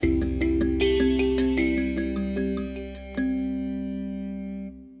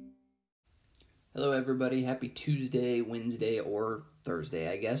everybody. Happy Tuesday, Wednesday, or Thursday,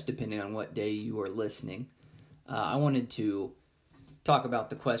 I guess, depending on what day you are listening. I wanted to talk about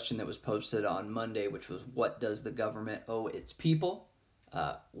the question that was posted on Monday, which was, what does the government owe its people?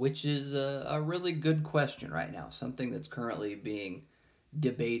 Which is a really good question right now, something that's currently being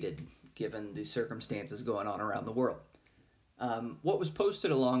debated given the circumstances going on around the world. What was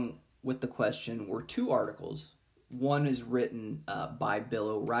posted along with the question were two articles. One is written by Bill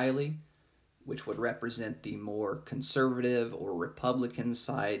O'Reilly, which would represent the more conservative or Republican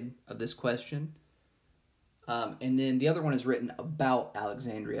side of this question. And then the other one is written about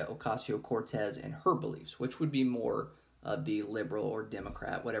Alexandria Ocasio-Cortez and her beliefs, which would be more of the liberal or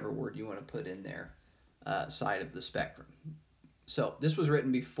Democrat, whatever word you want to put in there, side of the spectrum. So this was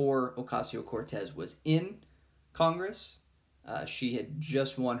written before Ocasio-Cortez was in Congress. She had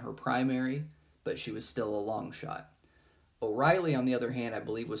just won her primary, but she was still a long shot. O'Reilly, on the other hand, I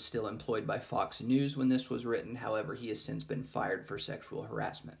believe was still employed by Fox News when this was written. However, he has since been fired for sexual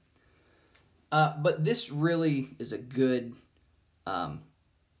harassment. But this really is a good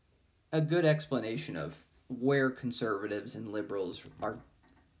explanation of where conservatives and liberals are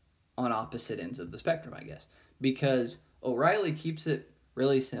on opposite ends of the spectrum, I guess. Because O'Reilly keeps it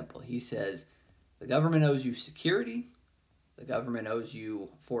really simple. He says, the government owes you security, the government owes you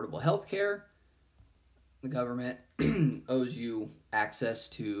affordable health care, the government owes you access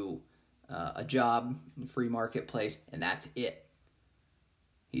to a job in a free marketplace, and that's it.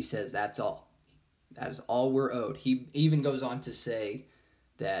 He says that's all. That is all we're owed. He even goes on to say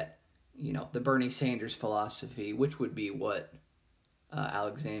that, the Bernie Sanders philosophy, which would be what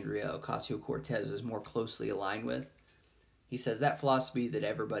Alexandria Ocasio-Cortez is more closely aligned with, he says that philosophy that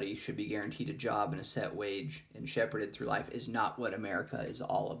everybody should be guaranteed a job and a set wage and shepherded through life is not what America is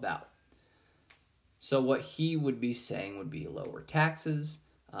all about. So what he would be saying would be lower taxes,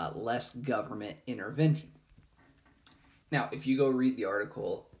 less government intervention. Now, if you go read the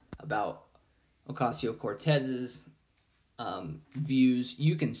article about Ocasio-Cortez's views,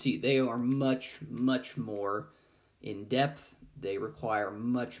 you can see they are much, much more in-depth. They require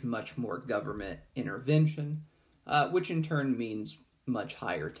much, much more government intervention, which in turn means much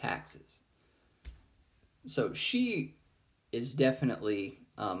higher taxes. So she is definitely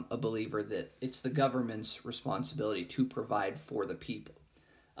a believer that it's the government's responsibility to provide for the people.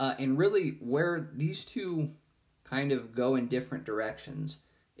 And really where these two kind of go in different directions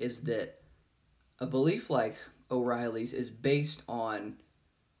is that a belief like O'Reilly's is based on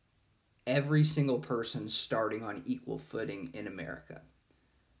every single person starting on equal footing in America.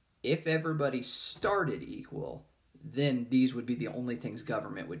 If everybody started equal, then these would be the only things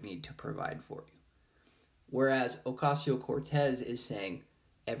government would need to provide for you. Whereas Ocasio-Cortez is saying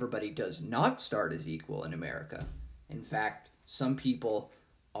everybody does not start as equal in America. In fact, some people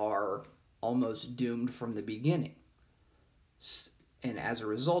are almost doomed from the beginning. And as a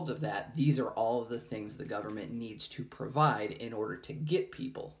result of that, these are all of the things the government needs to provide in order to get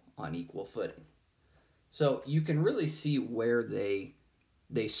people on equal footing. So you can really see where they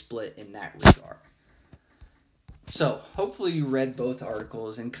split in that regard. So hopefully you read both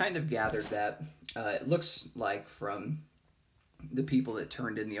articles and kind of gathered that. It looks like from the people that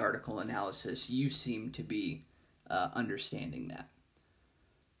turned in the article analysis, you seem to be understanding that.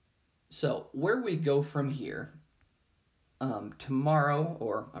 So where we go from here, tomorrow,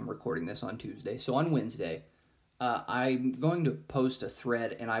 or I'm recording this on Tuesday, so on Wednesday, I'm going to post a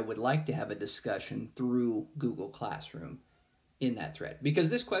thread, and I would like to have a discussion through Google Classroom in that thread. Because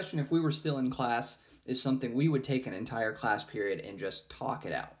this question, if we were still in class, is something we would take an entire class period and just talk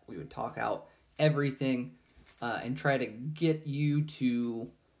it out. We would talk out everything and try to get you to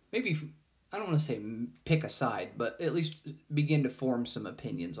maybe, I don't want to say pick a side, but at least begin to form some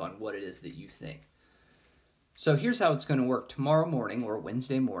opinions on what it is that you think. So here's how it's going to work. Tomorrow morning or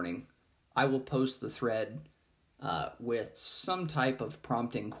Wednesday morning, I will post the thread with some type of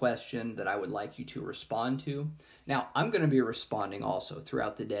prompting question that I would like you to respond to. Now, I'm going to be responding also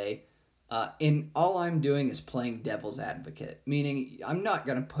throughout the day. And all I'm doing is playing devil's advocate, meaning I'm not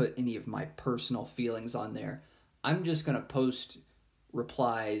going to put any of my personal feelings on there. I'm just going to post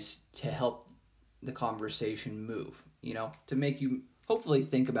replies to help the conversation move, to make you hopefully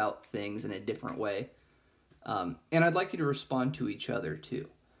think about things in a different way. And I'd like you to respond to each other too.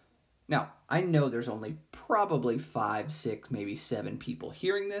 Now, I know there's only probably 5, 6, maybe 7 people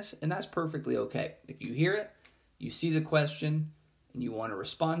hearing this, and that's perfectly okay. If you hear it, you see the question, and you want to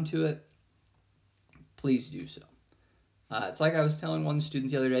respond to it, please do so. It's like I was telling one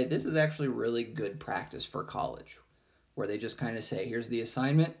student the other day, this is actually really good practice for college, where they just kind of say, here's the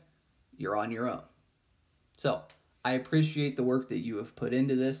assignment, you're on your own. So, I appreciate the work that you have put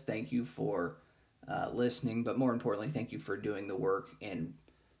into this. Thank you for listening, but more importantly, thank you for doing the work and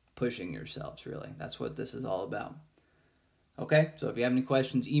pushing yourselves, really. That's what this is all about. Okay, so if you have any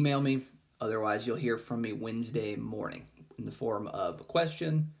questions, email me. Otherwise, you'll hear from me Wednesday morning in the form of a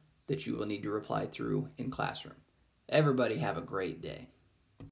question that you will need to reply through in classroom. Everybody have a great day.